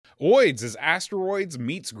Oids is Asteroids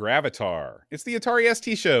meets Gravitar. It's the Atari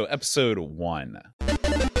ST Show, episode 1.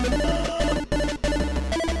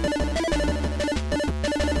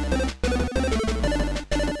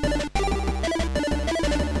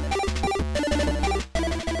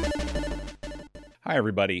 Hi,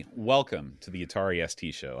 everybody. Welcome to the Atari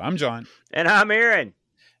ST Show. I'm John. And I'm Aaron.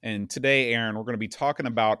 And today, Aaron, we're going to be talking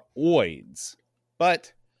about Oids.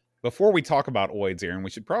 But before we talk about Oids, Aaron,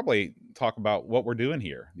 we should probably talk about what we're doing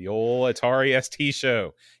here. The old Atari ST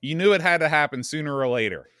Show. You knew it had to happen sooner or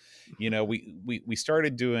later. You know, we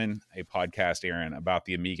started doing a podcast, Aaron, about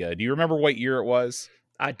the Amiga. Do you remember what year it was?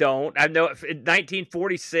 I don't. I know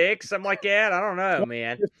 1946, something like that. I don't know,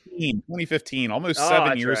 man. 2015, almost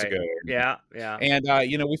 7 years ago. Yeah. And,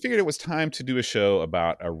 we figured it was time to do a show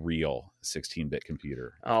about a real 16-bit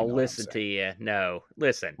computer. I'll listen to you. No,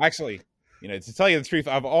 listen. Actually, to tell you the truth,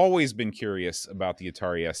 I've always been curious about the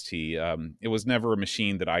Atari ST. It was never a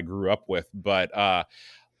machine that I grew up with, but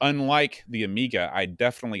unlike the Amiga, I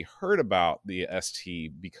definitely heard about the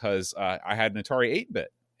ST because I had an Atari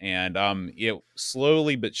 8-bit, and it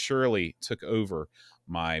slowly but surely took over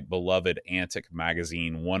my beloved Antic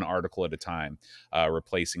magazine, one article at a time,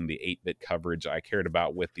 replacing the 8-bit coverage I cared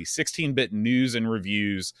about with the 16-bit news and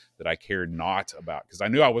reviews that I cared not about, because I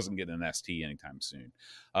knew I wasn't getting an ST anytime soon.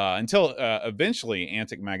 Until eventually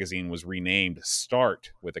Antic magazine was renamed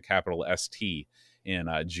Start with a capital ST in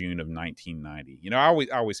June of 1990. I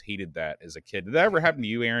always hated that as a kid. Did that ever happen to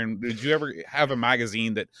you, Aaron? Did you ever have a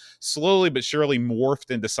magazine that slowly but surely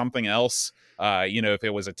morphed into something else? If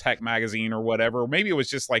it was a tech magazine or whatever, or maybe it was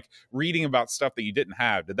just like reading about stuff that you didn't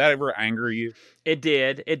have. Did that ever anger you? It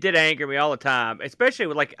did. It did anger me all the time, especially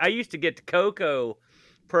with, I used to get the Coco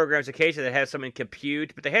programs occasionally that had some in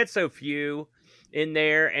compute, but they had so few in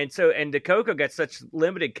there, and the Coco got such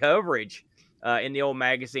limited coverage in the old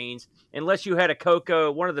magazines. Unless you had a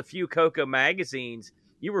Coco, one of the few Coco magazines,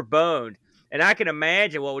 you were boned. And I can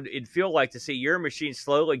imagine what it'd feel like to see your machine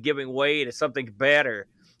slowly giving way to something better.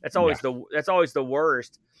 That's always the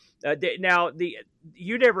worst.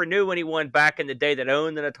 You never knew anyone back in the day that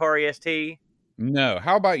owned an Atari ST? No.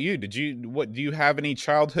 How about you? Do you have any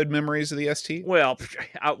childhood memories of the ST? Well,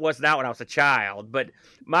 I wasn't out when I was a child, but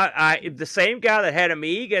the same guy that had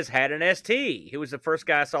Amigas had an ST. He was the first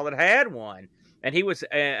guy I saw that had one, and he was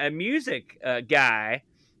a music guy,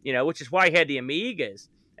 which is why he had the Amigas,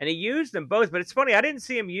 and he used them both. But it's funny, I didn't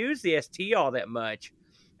see him use the ST all that much.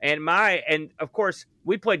 And of course,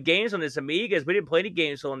 we played games on this Amigas. We didn't play any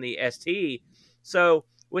games on the ST. So,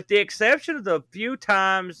 with the exception of the few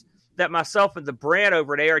times that myself and the Brent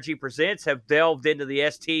over at ARG Presents have delved into the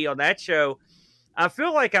ST on that show, I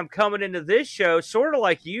feel like I'm coming into this show sort of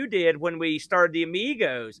like you did when we started the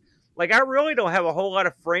Amigos. I really don't have a whole lot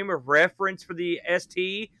of frame of reference for the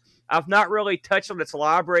ST. I've not really touched on its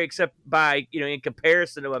library except by, in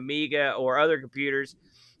comparison to Amiga or other computers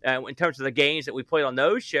in terms of the games that we played on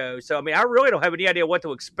those shows. So, I really don't have any idea what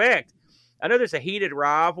to expect. I know there's a heated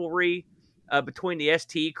rivalry between the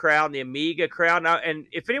ST crowd and the Amiga crowd. And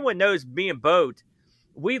if anyone knows me and Boat,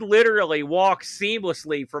 we literally walk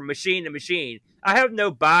seamlessly from machine to machine. I have no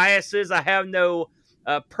biases. I have no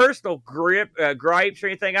personal gripes or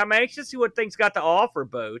anything. I'm anxious to see what things got to offer,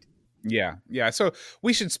 Boat. Yeah. So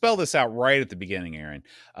we should spell this out right at the beginning, Aaron.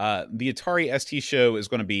 The Atari ST Show is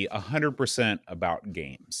going to be 100% about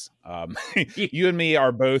games. You and me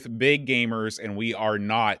are both big gamers, and we are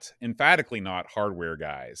emphatically not hardware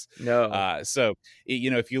guys. No. So,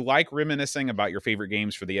 if you like reminiscing about your favorite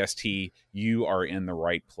games for the ST, you are in the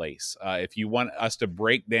right place. If you want us to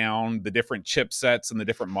break down the different chipsets and the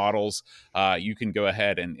different models, you can go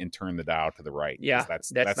ahead and turn the dial to the right. Yeah,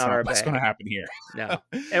 that's not what's going to happen here. No,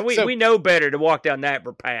 and we know better to walk down that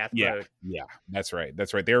path. Yeah, that's right.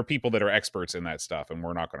 There are people that are experts in that stuff, and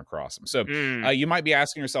we're not going to cross them. So you might be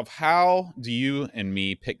asking yourself, how do you and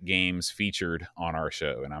me pick games featured on our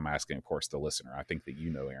show? And I'm asking, of course, the listener. I think that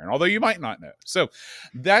Aaron, although you might not know. So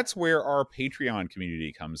that's where our Patreon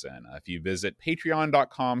community comes in. If you visit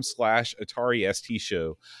patreon.com/Atari ST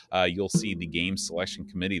Show, you'll see the game selection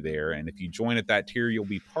committee there. And if you join at that tier, you'll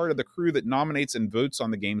be part of the crew that nominates and votes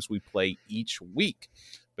on the games we play each week.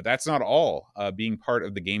 But that's not all. Being part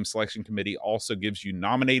of the game selection committee also gives you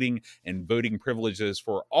nominating and voting privileges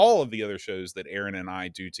for all of the other shows that Aaron and I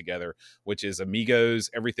do together, which is Amigos,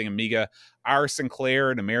 Everything Amiga, Our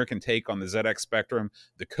Sinclair, an American take on the ZX Spectrum,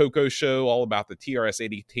 the Coco Show, all about the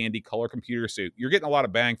TRS-80 Tandy color computer. So you're getting a lot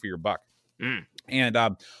of bang for your buck. And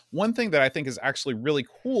one thing that I think is actually really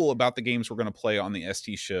cool about the games we're going to play on the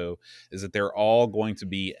ST Show is that they're all going to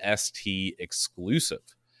be ST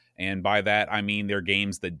exclusive. And by that, I mean they're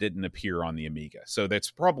games that didn't appear on the Amiga. So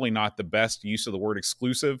that's probably not the best use of the word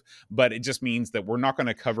exclusive, but it just means that we're not going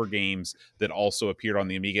to cover games that also appeared on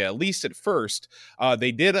the Amiga, at least at first.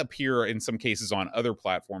 They did appear in some cases on other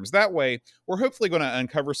platforms. That way, we're hopefully going to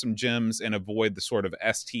uncover some gems and avoid the sort of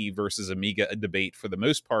ST versus Amiga debate for the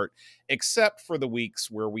most part, except for the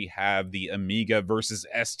weeks where we have the Amiga versus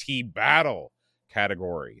ST battle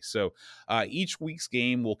category. So each week's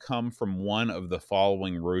game will come from one of the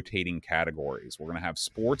following rotating categories. We're going to have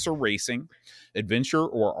sports or racing, adventure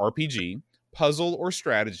or RPG, puzzle or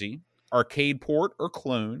strategy, arcade port or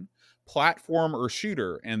clone, platform or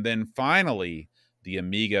shooter, and then finally the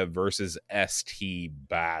Amiga versus ST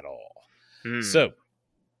battle. So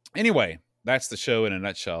anyway, that's the show in a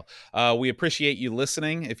nutshell. We appreciate you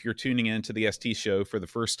listening if you're tuning into the ST show for the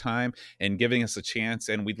first time and giving us a chance.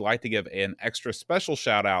 And we'd like to give an extra special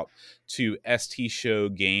shout out to ST show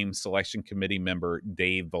game selection committee member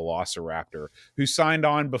Dave Velociraptor, who signed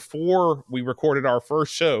on before we recorded our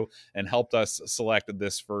first show and helped us select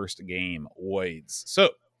this first game, Oids. So,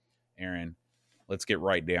 Aaron, let's get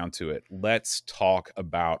right down to it. Let's talk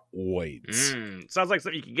about Oids. Sounds like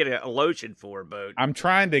something you can get a lotion for, Boat. I'm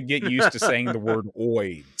trying to get used to saying the word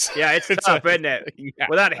Oids. Yeah, it's tough, isn't it? Yeah.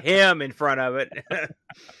 Without him in front of it.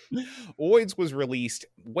 Oids was released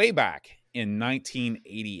way back in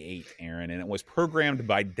 1988, Aaron, and it was programmed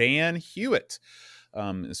by Dan Hewitt.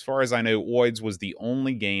 As far as I know, Oids was the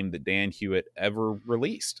only game that Dan Hewitt ever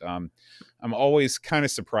released. I'm always kind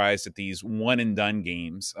of surprised at these one-and-done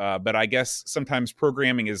games, but I guess sometimes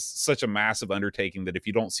programming is such a massive undertaking that if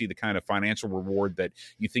you don't see the kind of financial reward that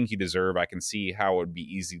you think you deserve, I can see how it would be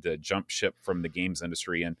easy to jump ship from the games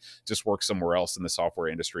industry and just work somewhere else in the software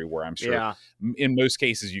industry where I'm sure in most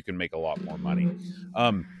cases you can make a lot more money.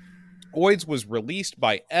 Oids was released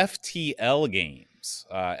by FTL Games.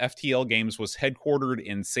 FTL Games was headquartered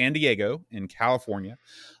in San Diego in California,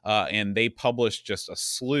 and they published just a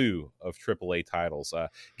slew of AAA titles.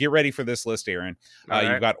 Get ready for this list, Aaron.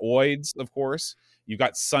 You've got Oids, of course. You've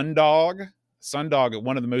got Sundog. Sundog,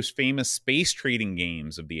 one of the most famous space trading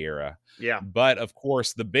games of the era. Yeah. But, of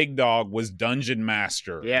course, the big dog was Dungeon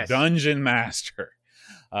Master. Yes. Dungeon Master.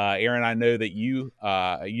 Aaron, I know that you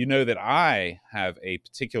know that I have a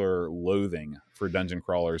particular loathing for dungeon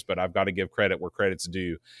crawlers, but I've got to give credit where credit's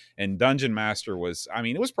due. And Dungeon Master was,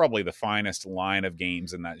 it was probably the finest line of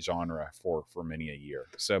games in that genre for many a year.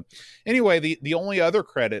 So anyway, the only other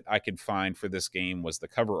credit I could find for this game was the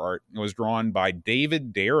cover art. It was drawn by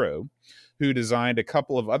David Darrow, who designed a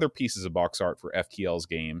couple of other pieces of box art for FTL's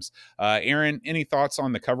games. Aaron, any thoughts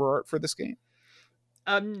on the cover art for this game?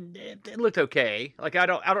 It looked okay. Like I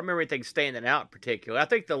don't remember anything standing out in particular. I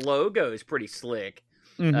think the logo is pretty slick.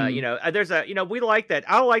 Mm-hmm. We like that.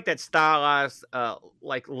 I like that stylized,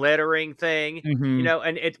 like lettering thing. Mm-hmm.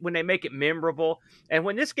 And when they make it memorable. And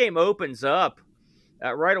when this game opens up,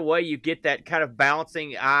 right away you get that kind of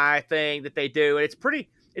bouncing eye thing that they do, and it's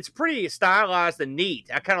pretty stylized and neat.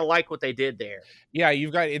 I kind of like what they did there. Yeah,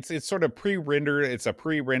 you've got it's sort of pre-rendered. It's a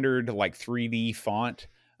pre-rendered like 3D font.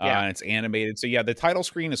 And it's animated. So yeah, the title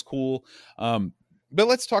screen is cool. But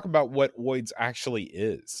let's talk about what Oids actually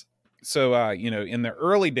is. So, in the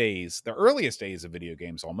earliest days of video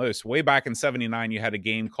games, almost way back in '79, you had a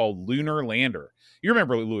game called Lunar Lander. You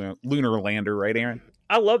remember Lunar Lander, right, Aaron?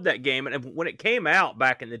 I love that game. And when it came out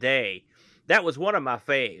back in the day, that was one of my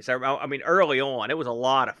faves. I mean, early on, it was a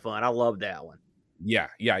lot of fun. I loved that one. Yeah.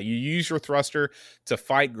 You use your thruster to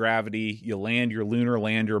fight gravity. You land your lunar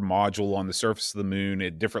lander module on the surface of the moon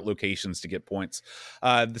at different locations to get points.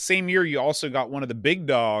 The same year, you also got one of the big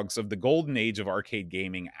dogs of the golden age of arcade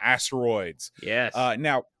gaming, Asteroids. Yes.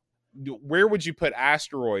 Now, where would you put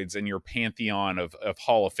Asteroids in your pantheon of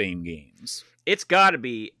Hall of Fame games? It's got to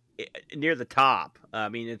be near the top. I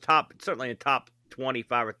mean, certainly in the top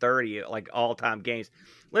 25 or 30, like all-time games.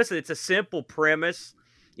 Listen, it's a simple premise.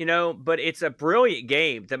 But it's a brilliant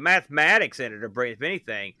game. The mathematics in it are brilliant, if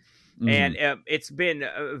anything. Mm-hmm. And it's been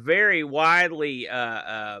very widely,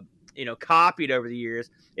 copied over the years.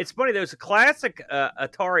 It's funny, those classic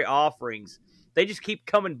Atari offerings, they just keep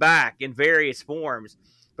coming back in various forms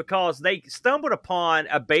because they stumbled upon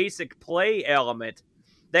a basic play element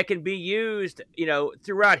that can be used,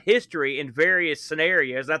 throughout history in various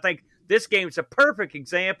scenarios. I think this game's a perfect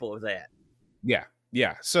example of that. Yeah.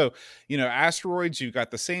 Yeah. So, asteroids, you've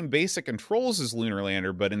got the same basic controls as Lunar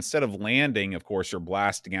Lander, but instead of landing, of course, you're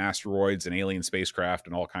blasting asteroids and alien spacecraft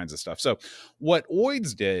and all kinds of stuff. So, what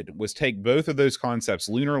Oids did was take both of those concepts,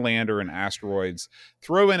 Lunar Lander and asteroids,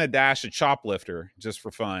 throw in a dash of Choplifter just for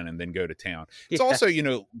fun, and then go to town. It's also,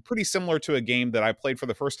 Yes. pretty similar to a game that I played for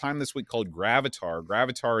the first time this week called Gravitar.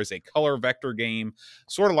 Gravitar is a color vector game,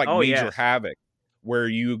 sort of like Oh, Major yes. Havoc, where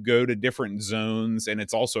you go to different zones, and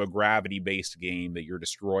it's also a gravity based game that you're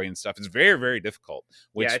destroying stuff. It's very, very difficult, Yeah,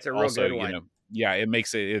 which it's a real also, good one. yeah, it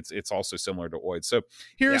makes it's also similar to Oids. So Yeah.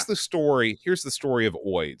 here's the story of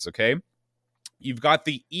Oids. Okay, you've got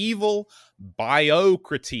the evil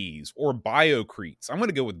Biocrates or Biocretes. I'm going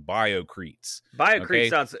to go with Biocretes. Biocrete Okay,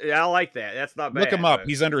 sounds, I like that. That's not look him bad, up. but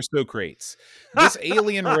He's under Socrates. This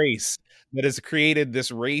alien race that has created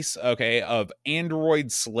this race, okay, of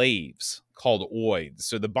android slaves called Oids.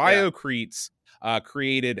 So the yeah, Biocretes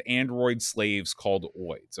created android slaves called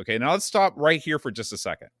Oids. Okay, now let's stop right here for just a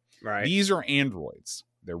second. right. These are androids.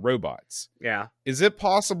 They're robots. Yeah. Is it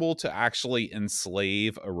possible to actually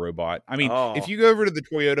enslave a robot? I mean, if Oh, you go over to the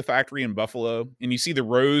Toyota factory in Buffalo and you see the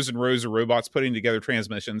rows and rows of robots putting together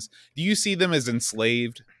transmissions, do you see them as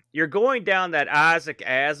enslaved? you're going down that Isaac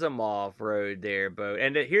Asimov road there, Bo.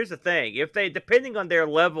 And here's the thing: if they, depending on their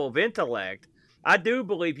level of intellect, I do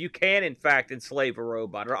believe you can, in fact, enslave a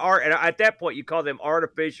robot, and at that point, you call them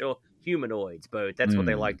artificial humanoids, Bo. That's what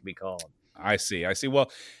they Hmm. like to be called. I see. I see.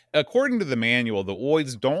 Well, according to the manual, the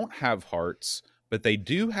Oids don't have hearts, but they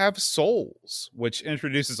do have souls, which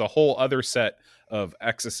introduces a whole other set of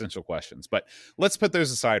existential questions. But let's put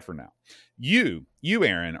those aside for now.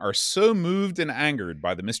 Aaron, are so moved and angered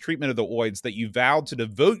by the mistreatment of the Oids that you vowed to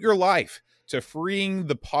devote your life to freeing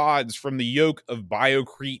the pods from the yoke of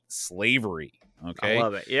Biocrete slavery. I Okay.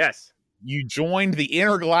 love it. Yes. You joined the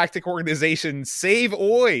intergalactic organization Save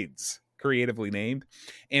Oids, creatively named,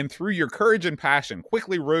 and through your courage and passion,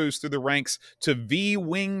 quickly rose through the ranks to V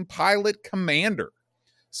Wing Pilot Commander.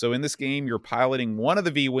 So in this game, you're piloting one of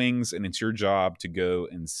the V Wings, and it's your job to go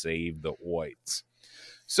and save the Oids.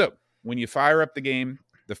 So when you fire up the game,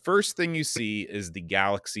 the first thing you see is the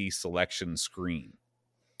galaxy selection screen.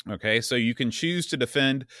 Okay, so you can choose to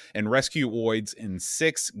defend and rescue Oids in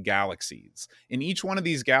 6 galaxies. And each one of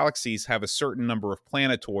these galaxies have a certain number of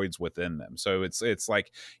planetoids within them. So it's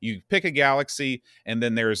like you pick a galaxy, and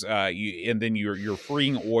then you're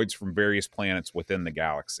freeing Oids from various planets within the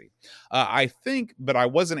galaxy. I think, but I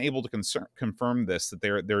wasn't able to confirm this, that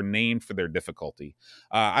they're named for their difficulty.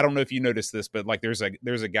 I don't know if you noticed this, but like there's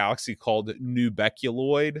a galaxy called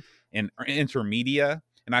Nubeculoid and Intermedia.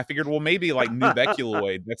 And I figured, well, maybe like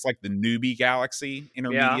Nubeculoid, that's like the newbie galaxy. Yeah.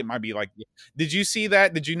 Intermediate might be like, did you see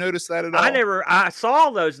that? Did you notice that at all? I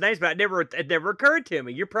saw those names, but it never occurred to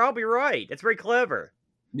me. You're probably right. That's very clever.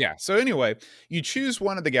 Yeah. So anyway, you choose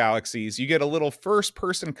one of the galaxies. You get a little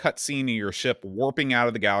first-person cutscene of your ship warping out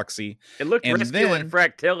of the galaxy, It looked and Rescue and then,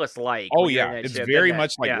 Fractilus like. oh When you're in yeah, that it's ship, very didn't it?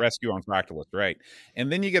 much like Yeah. Rescue on Fractalus, right?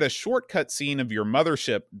 And then you get a short cutscene of your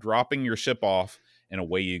mothership dropping your ship off, and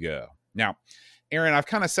away you go. Now, Aaron, I've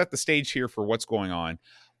kind of set the stage here for what's going on.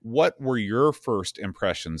 What were your first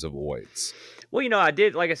impressions of Oids? Well, I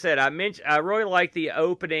did. Like I said, I really like the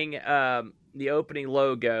opening. The opening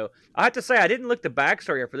logo. I have to say, I didn't look the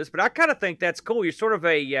backstory up for this, but I kind of think that's cool. You're sort of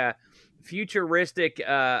a futuristic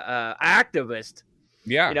activist.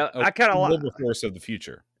 Yeah, a I kind of like. Wilberforce of the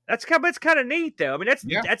future. It's kind of neat, though. I mean,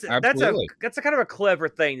 Yeah, that's a absolutely. kind of a clever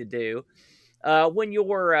thing to do. When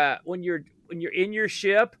you're in your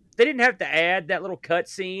ship, they didn't have to add that little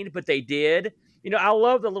cutscene, but they did. I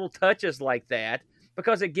love the little touches like that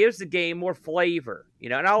because it gives the game more flavor.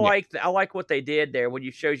 And I Yeah, like what they did there when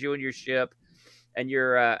you shows you in your ship and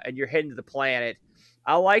you're heading to the planet.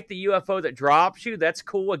 I like the UFO that drops you. That's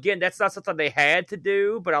cool. Again, that's not something they had to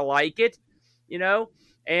do, but I like it. You know,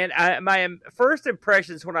 and my first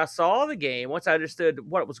impressions when I saw the game, once I understood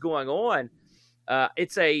what was going on,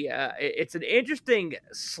 it's an interesting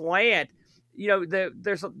slant.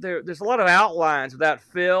 There's a lot of outlines without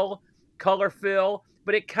color fill,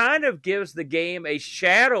 but it kind of gives the game a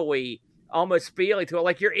shadowy almost feeling to it,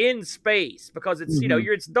 like you're in space because it's mhm.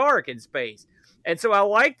 it's dark in space, and so I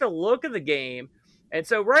like the look of the game, and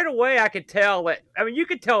so right away I could tell that. I mean, you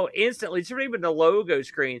could tell instantly, just even the logo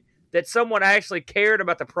screen, that someone actually cared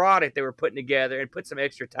about the product they were putting together and put some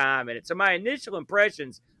extra time in it. So my initial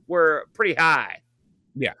impressions were pretty high.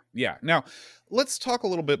 Yeah, yeah. Now, let's talk a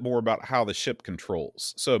little bit more about how the ship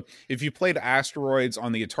controls. So, if you played Asteroids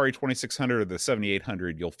on the Atari 2600 or the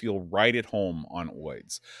 7800, you'll feel right at home on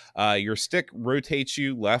Oids. Your stick rotates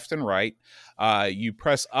you left and right. You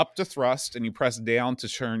press up to thrust, and you press down to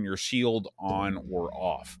turn your shield on or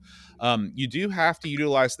off. You do have to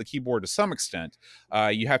utilize the keyboard to some extent.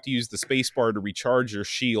 You have to use the spacebar to recharge your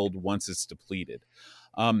shield once it's depleted.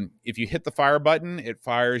 If you hit the fire button, it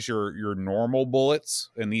fires your normal bullets,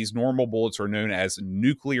 and these normal bullets are known as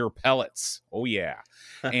nuclear pellets. Oh yeah!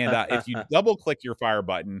 And if you double click your fire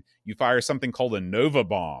button, you fire something called a Nova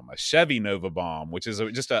bomb, a Chevy Nova bomb, which is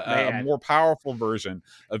just a Man, more powerful version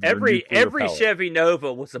of your nuclear every pellet. Chevy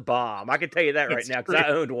Nova was a bomb. I can tell you that right That's now true. because I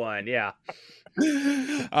owned one. Yeah.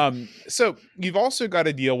 So you've also got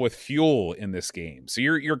to deal with fuel in this game. So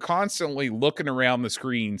you're constantly looking around the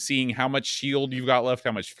screen, seeing how much shield you've got left,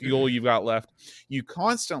 how much fuel you've got left. You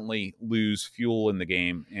constantly lose fuel in the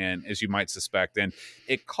game, and as you might suspect, and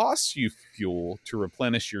it costs you fuel to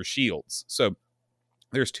replenish your shields. So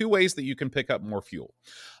there's two ways that you can pick up more fuel.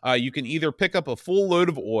 You can either pick up a full load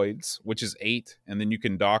of Oids, which is 8, and then you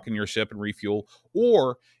can dock in your ship and refuel,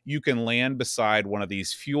 or you can land beside one of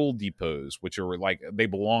these fuel depots, which are like they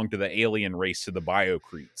belong to the alien race, to the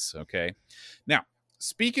biocretes. Okay. Now,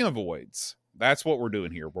 speaking of Oids, that's what we're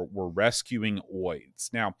doing here. We're rescuing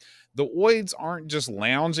Oids. Now, the Oids aren't just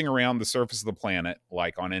lounging around the surface of the planet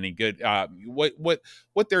like on any good.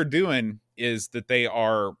 What they're doing is that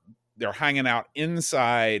they're hanging out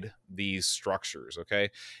inside these structures. Okay.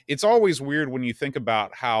 It's always weird when you think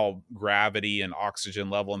about how gravity and oxygen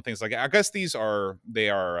level and things like that. I guess they're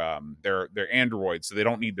androids, so they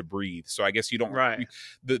don't need to breathe. So I guess you don't, Right.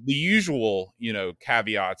 the usual,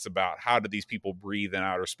 caveats about how do these people breathe in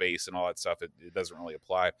outer space and all that stuff, it doesn't really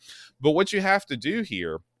apply. But what you have to do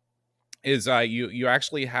here is you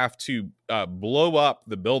actually have to blow up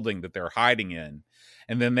the building that they're hiding in,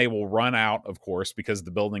 and then they will run out, of course, because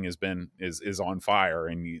the building is on fire,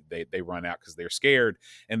 and they run out because they're scared,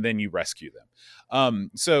 and then you rescue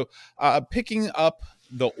them. So picking up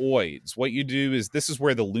the Oids, what you do is, this is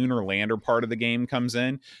where the lunar lander part of the game comes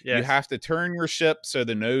in. Yes. You have to turn your ship so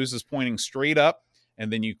the nose is pointing straight up,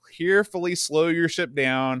 and then you carefully slow your ship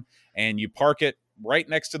down, and you park it right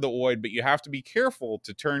next to the Oid, but you have to be careful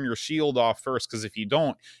to turn your shield off first, because if you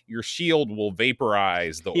don't, your shield will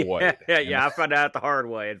vaporize the Oid. Yeah. I found out the hard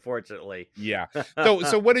way, unfortunately. Yeah.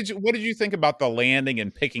 So what did you think about the landing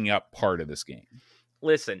and picking up part of this game?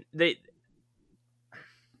 Listen, this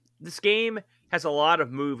game has a lot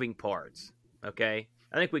of moving parts. Okay,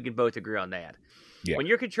 I think we can both agree on that. Yeah. When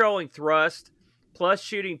you're controlling thrust, plus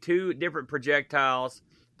shooting 2 different projectiles,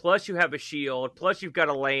 plus you have a shield, plus you've got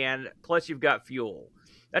a land, plus you've got fuel.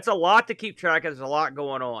 That's a lot to keep track of. There's a lot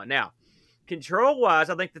going on. Now, control-wise,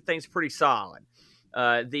 I think the thing's pretty solid.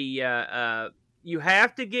 You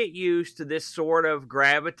have to get used to this sort of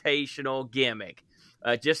gravitational gimmick.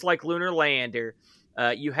 Just like Lunar Lander,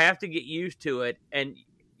 you have to get used to it, and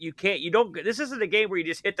this isn't a game where you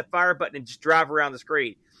just hit the fire button and just drive around the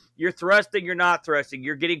screen. You're thrusting, you're not thrusting,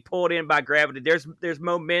 you're getting pulled in by gravity. There's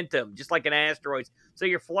momentum, just like in Asteroids. So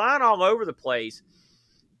you're flying all over the place.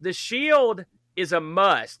 The shield is a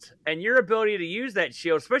must, and your ability to use that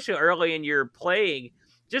shield, especially early in your playing,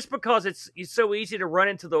 just because it's so easy to run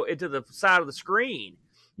into the side of the screen,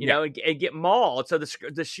 and get mauled. So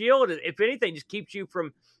the shield, if anything, just keeps you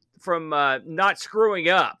from not screwing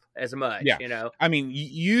up as much. Yeah. I mean,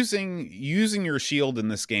 using your shield in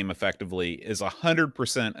this game effectively is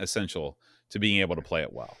 100% essential to being able to play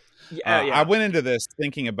it well. Yeah. I went into this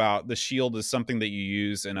thinking about the shield as something that you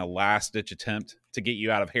use in a last-ditch attempt to get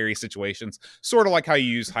you out of hairy situations, sort of like how you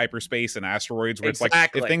use hyperspace and Asteroids, where Exactly.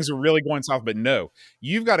 It's like if things are really going south. But no,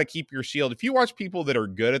 you've got to keep your shield. If you watch people that are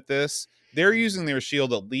good at this, they're using their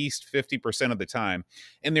shield at least 50% of the time,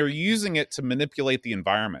 and they're using it to manipulate the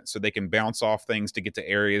environment so they can bounce off things to get to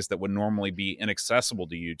areas that would normally be inaccessible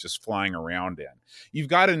to you just flying around in. You've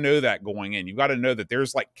got to know that going in. You've got to know that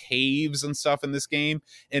there's like caves and stuff in this game,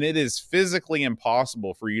 and it is physically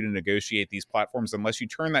impossible for you to negotiate these platforms unless you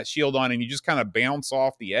turn that shield on and you just kind of bounce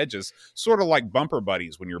off the edges, sort of like bumper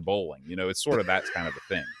buddies when you're bowling. It's sort of that kind of a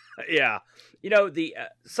thing. Yeah. The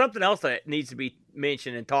something else that needs to be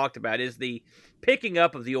mentioned and talked about is the picking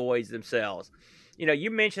up of the Oids themselves.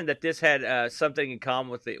 You mentioned that this had something in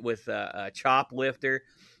common with Chop Lifter.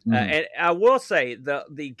 And I will say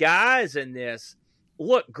the guys in this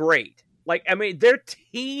look great. Like, I mean, they're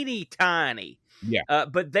teeny tiny. Yeah.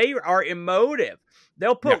 But they are emotive.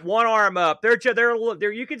 They'll put one arm up.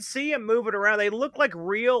 They're you can see them moving around. They look like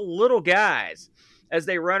real little guys as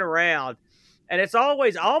they run around. And it's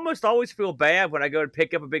almost always feel bad when I go to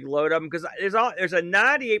pick up a big load of them because there's a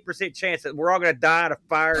 98% chance that we're all going to die in a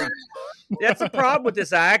fire. That's the problem with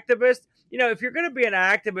this activist. If you're going to be an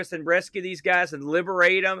activist and rescue these guys and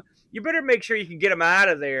liberate them, you better make sure you can get them out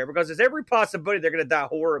of there because there's every possibility they're going to die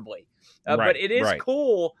horribly. But it is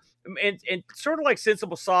cool. And sort of like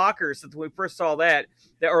Sensible Soccer, since we first saw that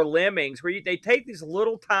are Lemmings, where they take these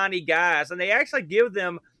little tiny guys and they actually give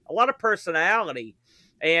them a lot of personality.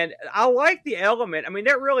 And I like the element. I mean,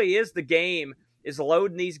 that really is the game, is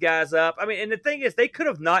loading these guys up. I mean, and the thing is, they could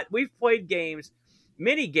have not. We've played games,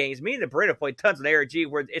 many games. Me and the Brit have played tons of ARG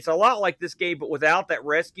where it's a lot like this game, but without that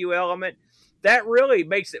rescue element. That really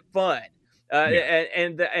makes it fun.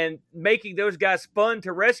 And making those guys fun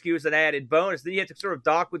to rescue is an added bonus. Then you have to sort of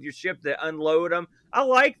dock with your ship to unload them. I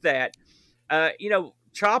like that.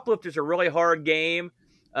 Choplifter is a really hard game,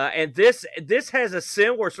 and this has a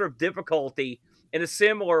similar sort of difficulty in a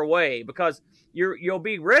similar way because you'll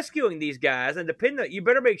be rescuing these guys, and you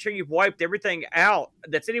better make sure you've wiped everything out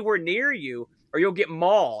that's anywhere near you, or you'll get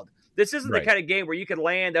mauled. This isn't the kind of game where you can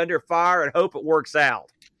land under fire and hope it works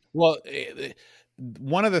out. Well,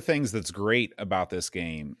 one of the things that's great about this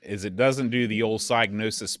game is it doesn't do the old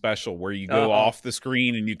Psygnosis special where you go off the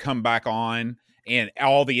screen and you come back on and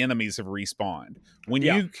all the enemies have respawned. When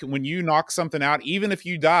you knock something out, even if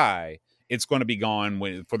you die, it's going to be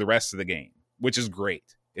gone for the rest of the game, which is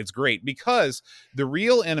great. It's great because the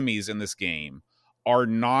real enemies in this game are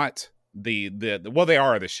not they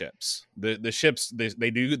are the ships. The ships,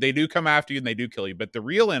 they do come after you and they do kill you, but the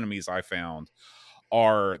real enemies I found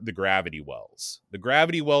are the gravity wells. The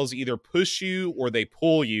gravity wells either push you or they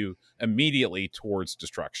pull you immediately towards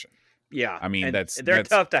destruction. Yeah. I mean, they're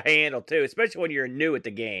tough to handle too, especially when you're new at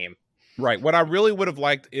the game. Right. What I really would have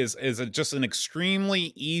liked is just an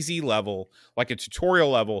extremely easy level, like a tutorial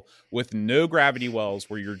level with no gravity wells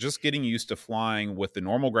where you're just getting used to flying with the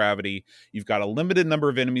normal gravity. You've got a limited number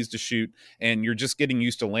of enemies to shoot and you're just getting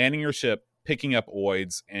used to landing your ship, picking up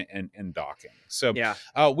Oids and docking. So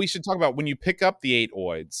we should talk about when you pick up the 8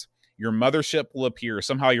 Oids, your mothership will appear.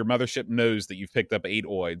 Somehow your mothership knows that you've picked up 8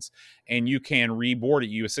 Oids and you can reboard it.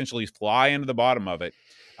 You essentially fly into the bottom of it.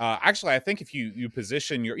 Actually, I think if you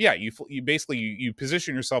position you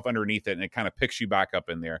position yourself underneath it and it kind of picks you back up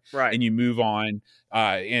in there, right? And you move on.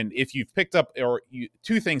 And if you've picked up,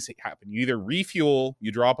 two things happen: you either refuel,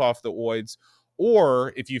 you drop off the Oids,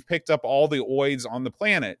 or if you've picked up all the Oids on the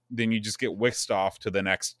planet, then you just get whisked off to the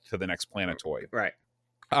next planetoid. Right.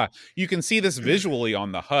 You can see this visually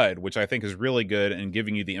on the HUD, which I think is really good and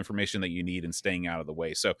giving you the information that you need and staying out of the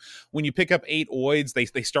way. So when you pick up 8 Oids,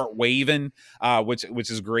 they start waving, which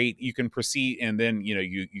is great. You can proceed, and then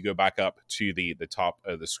you go back up to the top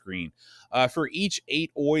of the screen. For each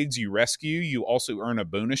 8 Oids you rescue, you also earn a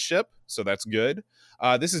bonus ship, so that's good.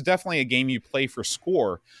 This is definitely a game you play for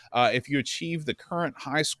score. If you achieve the current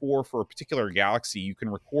high score for a particular galaxy, you can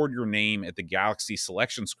record your name at the galaxy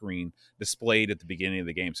selection screen displayed at the beginning of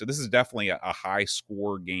the game. So this is definitely a high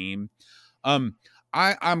score game. I'm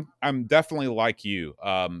definitely like you.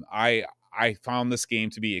 I found this game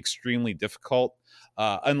to be extremely difficult.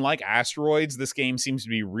 Unlike Asteroids, this game seems to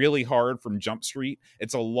be really hard from Jump Street.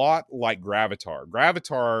 It's a lot like Gravitar.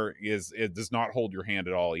 Gravitar it does not hold your hand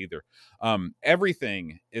at all either.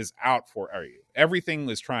 Everything is out for you. Everything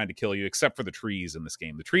is trying to kill you except for the trees in this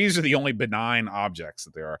game. The trees are the only benign objects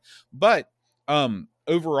that there are. But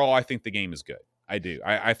overall, I think the game is good. I do.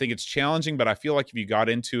 I think it's challenging, but I feel like if you got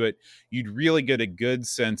into it, you'd really get a good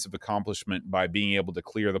sense of accomplishment by being able to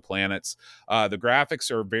clear the planets. The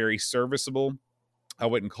graphics are very serviceable. I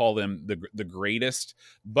wouldn't call them the greatest,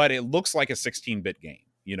 but it looks like a 16-bit game.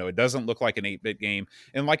 It doesn't look like an 8-bit game.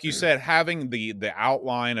 And like you said, having the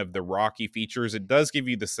outline of the rocky features, it does give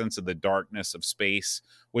you the sense of the darkness of space,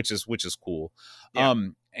 which is cool.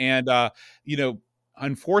 Yeah.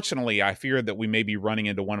 Unfortunately, I fear that we may be running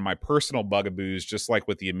into one of my personal bugaboos, just like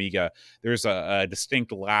with the Amiga. There's a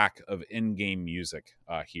distinct lack of in-game music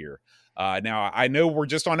here. Now, I know we're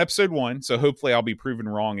just on episode 1, so hopefully I'll be proven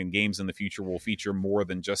wrong and games in the future will feature more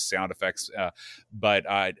than just sound effects. But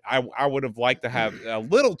I would have liked to have a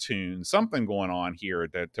little tune, something going on here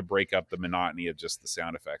to break up the monotony of just the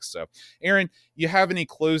sound effects. So, Aaron, you have any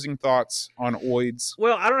closing thoughts on Oids?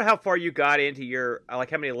 Well, I don't know how far you got into your, how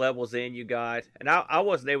many levels in you got. And I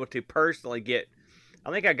wasn't able to personally get,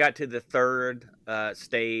 I think I got to the 3rd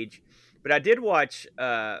stage. But I did watch.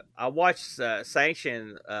 I watched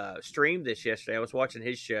Sanction stream this yesterday. I was watching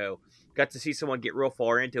his show. Got to see someone get real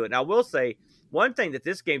far into it. And I will say one thing that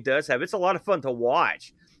this game does have. It's a lot of fun to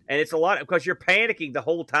watch, and it's a lot because you're panicking the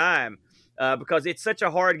whole time because it's such a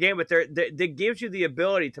hard game. But that gives you the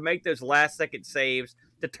ability to make those last second saves,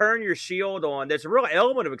 to turn your shield on. There's a real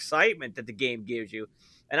element of excitement that the game gives you,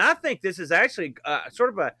 and I think this is actually sort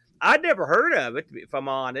of a. I'd never heard of it, if I'm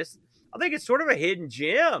honest. I think it's sort of a hidden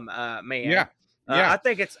gem, man. Yeah. Yeah. I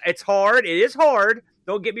think it's hard. It is hard.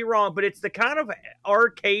 Don't get me wrong, but it's the kind of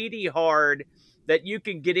arcadey hard that you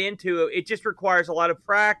can get into. It just requires a lot of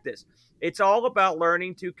practice. It's all about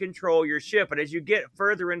learning to control your ship. And as you get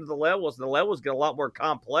further into the levels get a lot more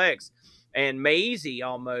complex and mazy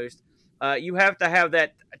almost. You have to have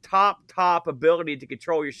that top ability to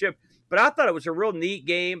control your ship. But I thought it was a real neat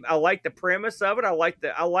game. I like the premise of it. I like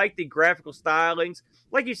the graphical stylings.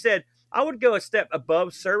 Like you said, I would go a step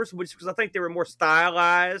above serviceable, because I think they were more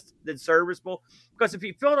stylized than serviceable. Because if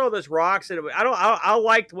you filled all those rocks, I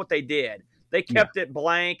liked what they did. They kept it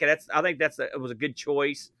blank, and I think it was a good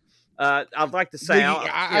choice. I like the sound.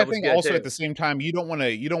 I think also too. At the same time, you don't want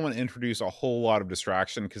to introduce a whole lot of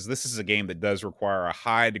distraction, because this is a game that does require a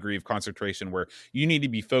high degree of concentration, where you need to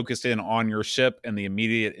be focused in on your ship and the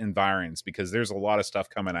immediate environs, because there's a lot of stuff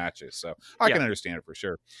coming at you. So I can understand it for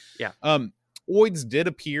sure. Yeah. Oids did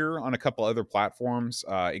appear on a couple other platforms.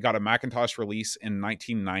 It got a Macintosh release in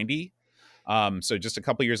 1990. So just a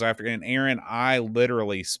couple years after. And Aaron, I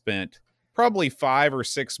literally spent probably 5 or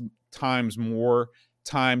 6 times more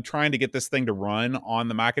time trying to get this thing to run on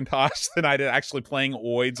the Macintosh than I did actually playing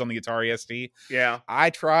Oids on the Atari ST. Yeah. I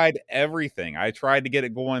tried everything. I tried to get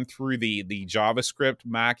it going through the JavaScript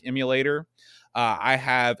Mac emulator. I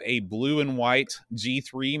have a blue and white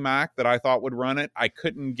G3 Mac that I thought would run it. I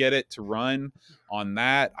couldn't get it to run on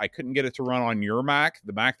that. I couldn't get it to run on your Mac,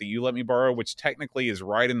 the Mac that you let me borrow, which technically is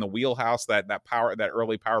right in the wheelhouse, that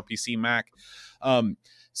early PowerPC Mac.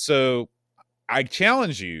 So I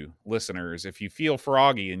challenge you, listeners, if you feel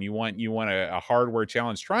froggy and you want a hardware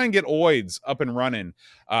challenge, try and get Oids up and running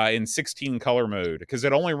in 16 color mode, because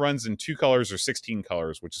it only runs in 2 colors or 16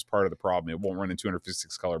 colors, which is part of the problem. It won't run in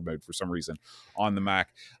 256 color mode for some reason on the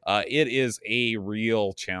Mac. It is a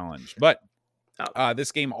real challenge. But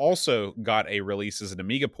this game also got a release as an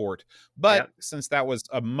Amiga port, but since that was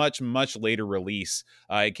a much, much later release,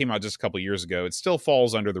 it came out just a couple years ago, it still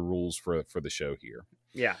falls under the rules for the show here.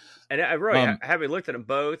 Yeah, and I really, having looked at them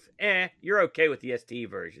both, you're okay with the ST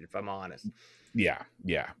version, if I'm honest. Yeah.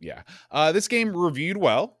 This game reviewed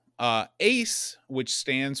well. ACE, which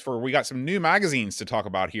stands for, we got some new magazines to talk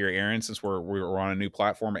about here, Aaron, since we're on a new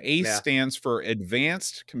platform. ACE stands for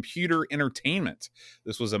Advanced Computer Entertainment.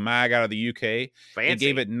 This was a mag out of the UK. Fancy. It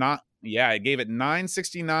gave it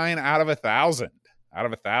 969 out of 1,000. Out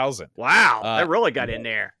of 1,000. Wow, that really got in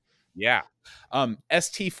there. Yeah.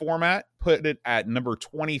 ST format put it at number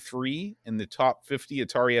 23 in the top 50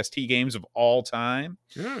 Atari ST games of all time.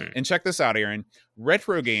 And check this out, Aaron.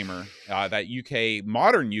 Retro Gamer, that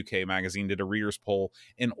modern UK magazine, did a readers poll,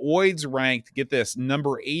 and Oids ranked, get this,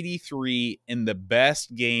 number 83 in the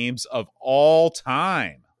best games of all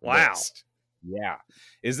time. Wow. List. Yeah.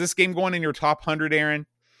 Is this game going in your top 100, Aaron?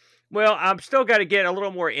 Well, I'm still got to get a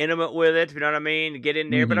little more intimate with it, if you know what I mean, to get in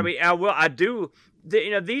there. But I mean, I do.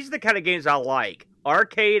 These are the kind of games I like.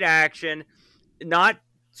 Arcade action, not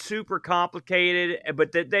super complicated,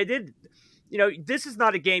 but they did. This is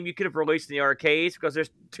not a game you could have released in the arcades, because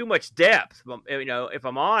there's too much depth. If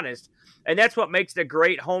I'm honest, and that's what makes it a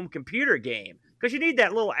great home computer game, because you need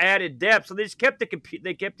that little added depth. So they just kept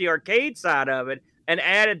the arcade side of it and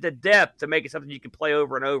added the depth to make it something you can play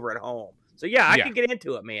over and over at home. So I can get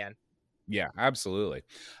into it, man. Yeah, absolutely.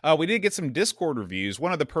 We did get some Discord reviews.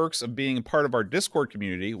 One of the perks of being part of our Discord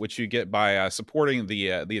community, which you get by supporting the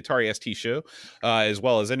Atari ST show, as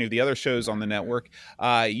well as any of the other shows on the network,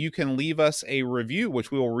 you can leave us a review, which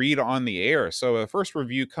we will read on the air. So the first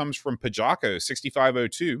review comes from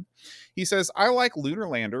Pajako6502. He says, I like Lunar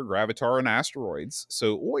Lander, Gravitar, and Asteroids,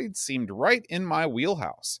 so Oids seemed right in my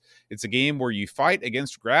wheelhouse. It's a game where you fight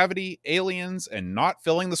against gravity, aliens, and not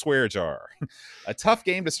filling the swear jar. A tough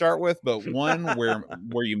game to start with, but one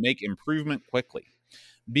where you make improvement quickly.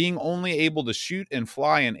 Being only able to shoot and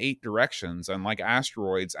fly in 8 directions, unlike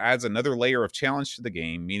Asteroids, adds another layer of challenge to the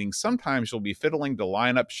game, meaning sometimes you'll be fiddling to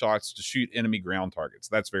line up shots to shoot enemy ground targets.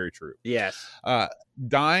 That's very true. Yes.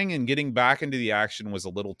 Dying and getting back into the action was a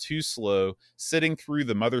little too slow. Sitting through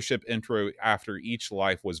the mothership intro after each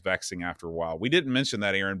life was vexing after a while. We didn't mention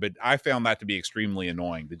that, Aaron, but I found that to be extremely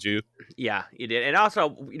annoying. Did you? Yeah, you did. And also,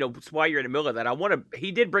 while you're in the middle of that,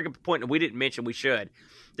 he did bring up a point that we didn't mention we should.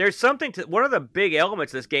 There's something to, one of the big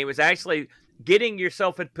elements of this game is actually getting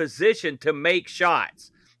yourself in position to make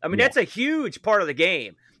shots. I mean, that's a huge part of the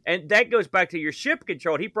game. And that goes back to your ship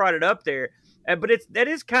control. He brought it up there. But that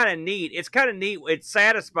is kind of neat. It's kind of neat. It's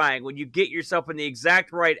satisfying when you get yourself in the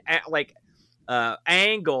exact right, like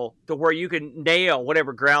angle to where you can nail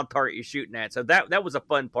whatever ground target you're shooting at. So that was a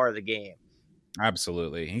fun part of the game.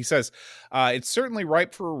 Absolutely. He says, it's certainly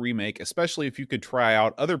ripe for a remake, especially if you could try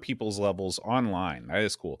out other people's levels online. That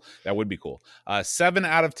is cool. That would be cool. 7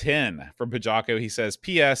 out of 10 from Pajako. He says,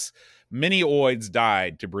 P.S. Many Oids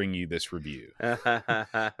died to bring you this review.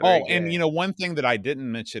 And one thing that I didn't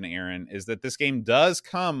mention, Aaron, is that this game does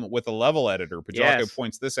come with a level editor. Pajako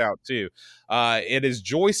points this out too. It is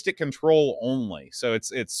joystick control only, so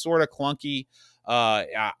it's sort of clunky.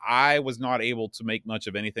 I was not able to make much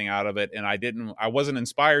of anything out of it, and I wasn't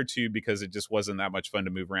inspired to, because it just wasn't that much fun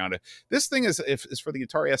to move around. This thing is for the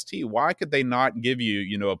Atari ST. Why could they not give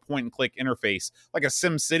you, a point and click interface like a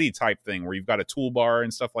Sim City type thing where you've got a toolbar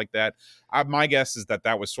and stuff like that? My guess is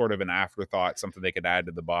that was sort of an afterthought, something they could add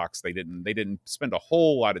to the box. They didn't spend a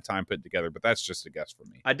whole lot of time putting together, but that's just a guess for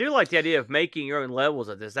me. I do like the idea of making your own levels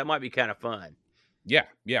of this. That might be kind of fun. Yeah.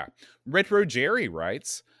 Retro Jerry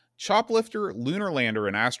writes, Choplifter, Lunar Lander,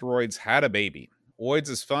 and Asteroids had a baby.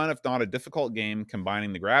 Oids is fun, if not a difficult game,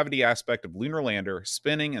 combining the gravity aspect of Lunar Lander,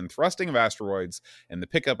 spinning and thrusting of Asteroids, and the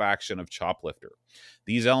pickup action of Choplifter.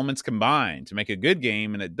 These elements combine to make a good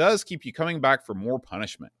game, and it does keep you coming back for more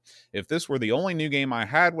punishment. If this were the only new game I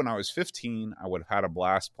had when I was 15, I would have had a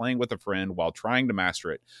blast playing with a friend while trying to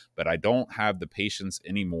master it, but I don't have the patience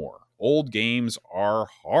anymore. Old games are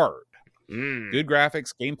hard. Good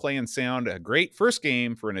graphics, gameplay, and sound. A great first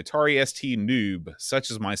game for an Atari ST noob such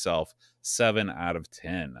as myself. 7 out of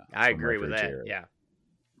 10. I agree with that. Yeah.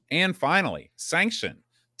 And finally, Sanction.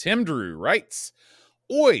 Tim Drew writes,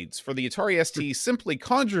 Oids for the Atari ST simply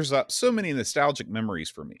conjures up so many nostalgic memories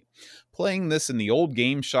for me. Playing this in the old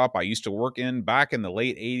game shop I used to work in back in the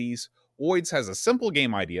late 80s, Oids has a simple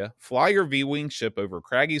game idea: fly your V-Wing ship over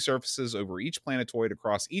craggy surfaces over each planetoid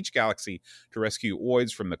across each galaxy to rescue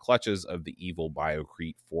Oids from the clutches of the evil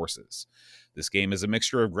Biocrete forces. This game is a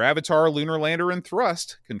mixture of Gravitar, Lunar Lander, and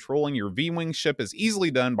Thrust. Controlling your V-Wing ship is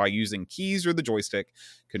easily done by using keys or the joystick.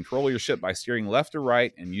 Control your ship by steering left or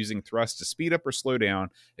right and using Thrust to speed up or slow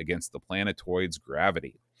down against the planetoid's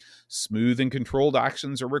gravity. Smooth and controlled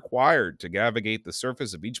actions are required to navigate the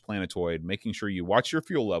surface of each planetoid, making sure you watch your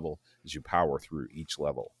fuel level as you power through each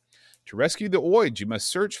level. To rescue the Oids, you must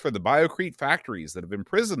search for the Biocrete factories that have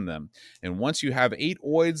imprisoned them, and once you have 8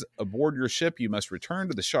 Oids aboard your ship, you must return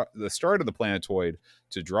to the start of the planetoid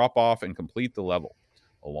to drop off and complete the level.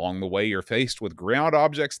 Along the way, you're faced with ground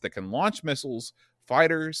objects that can launch missiles,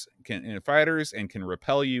 fighters, and can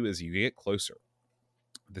repel you as you get closer.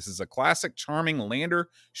 This is a classic, charming lander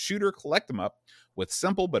shooter collect-em-up with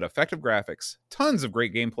simple but effective graphics, tons of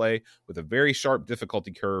great gameplay, with a very sharp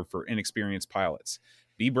difficulty curve for inexperienced pilots.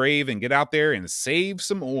 Be brave and get out there and save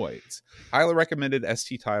some Oids. Highly recommended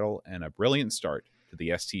ST title and a brilliant start to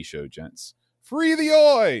the ST show, gents. Free the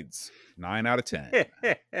Oids! 9 out of 10.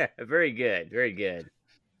 Very good. Very good.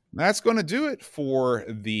 That's going to do it for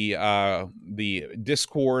the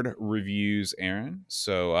Discord reviews, Aaron.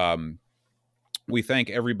 So we thank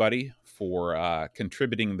everybody for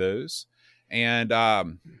contributing those. And I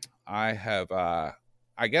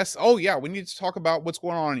guess, we need to talk about what's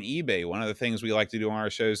going on eBay. One of the things we like to do on our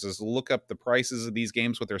shows is look up the prices of these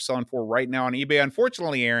games, what they're selling for right now on eBay.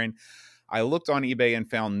 Unfortunately, Aaron, I looked on eBay and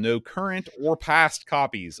found no current or past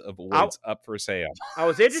copies of Oids up for sale. I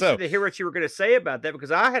was interested to hear what you were going to say about that,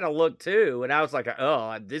 because I had a look too, and I was like,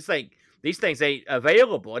 oh, these things ain't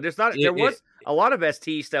available. And there was a lot of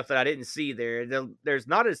ST stuff that I didn't see there. There's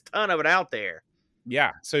not a ton of it out there.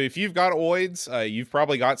 Yeah, so if you've got Oids, you've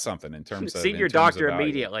probably got something in terms of... See your doctor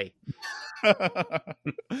immediately.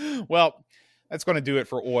 Well, that's going to do it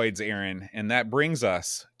for Oids, Aaron, and that brings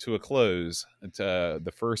us to a close to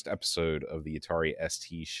the first episode of the Atari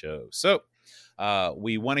ST show. So,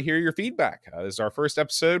 we want to hear your feedback. This is our first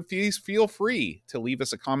episode. Please feel free to leave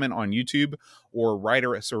us a comment on YouTube or write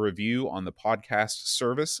us a review on the podcast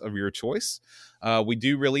service of your choice. We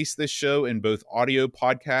do release this show in both audio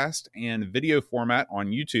podcast and video format on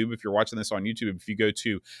YouTube. If you're watching this on YouTube, if you go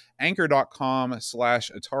to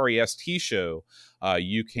anchor.com/Atari ST show,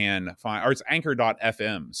 you can find, or it's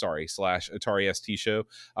anchor.fm, /Atari ST show.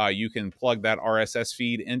 You can plug that RSS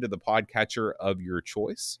feed into the podcatcher of your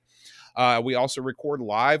choice. We also record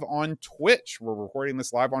live on Twitch. We're recording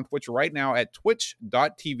this live on Twitch right now at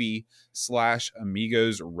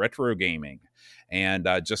twitch.tv/Amigos Retro Gaming. And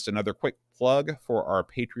just another quick plug for our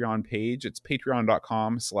Patreon page. It's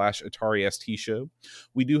patreon.com/Atari ST show.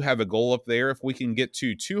 We do have a goal up there. If we can get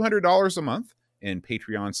to $200 a month in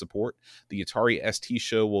Patreon support, the Atari ST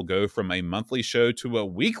show will go from a monthly show to a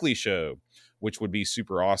weekly show, which would be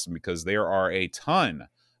super awesome because there are a ton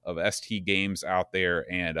of ST games out there,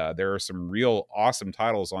 and there are some real awesome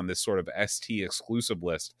titles on this sort of ST exclusive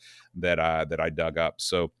list that I dug up.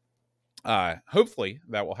 So hopefully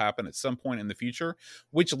that will happen at some point in the future,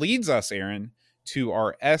 which leads us, Aaron, to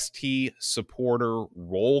our ST supporter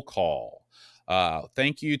roll call.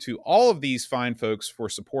 Thank you to all of these fine folks for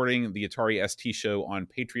supporting the Atari ST show on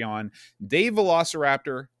Patreon. Dave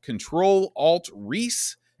Velociraptor, Control Alt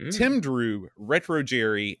Reese, Tim Drew, Retro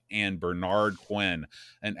Jerry, and Bernard Quinn.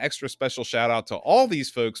 An extra special shout out to all these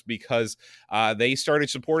folks because they started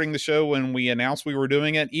supporting the show when we announced we were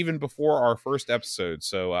doing it, even before our first episode.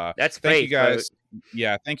 So that's thank faith, you guys. folks.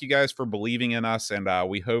 Yeah, thank you guys for believing in us, and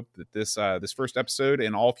we hope that this first episode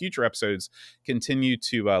and all future episodes continue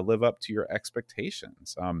to live up to your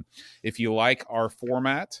expectations. If you like our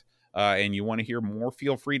format, and you want to hear more,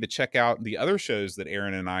 feel free to check out the other shows that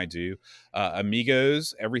Aaron and I do.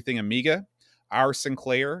 Amigos, Everything Amiga, Our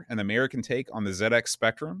Sinclair, an American take on the ZX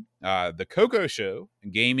Spectrum, The Coco Show,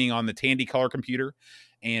 gaming on the Tandy Color Computer,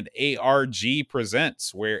 and ARG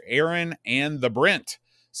Presents, where Aaron and the Brent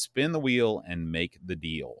spin the wheel and make the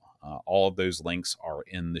deal. All of those links are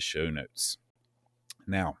in the show notes.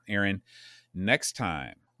 Now, Aaron, next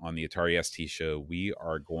time on the Atari ST show, we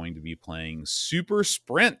are going to be playing Super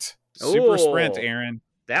Sprint. Super Sprint, Aaron.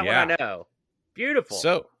 That one I know. Beautiful.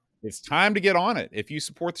 So it's time to get on it. If you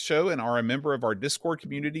support the show and are a member of our Discord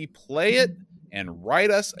community, play it and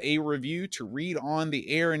write us a review to read on the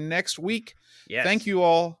air next week. Yes. Thank you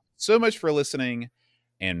all so much for listening,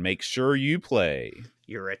 and make sure you play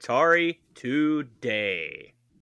your Atari today.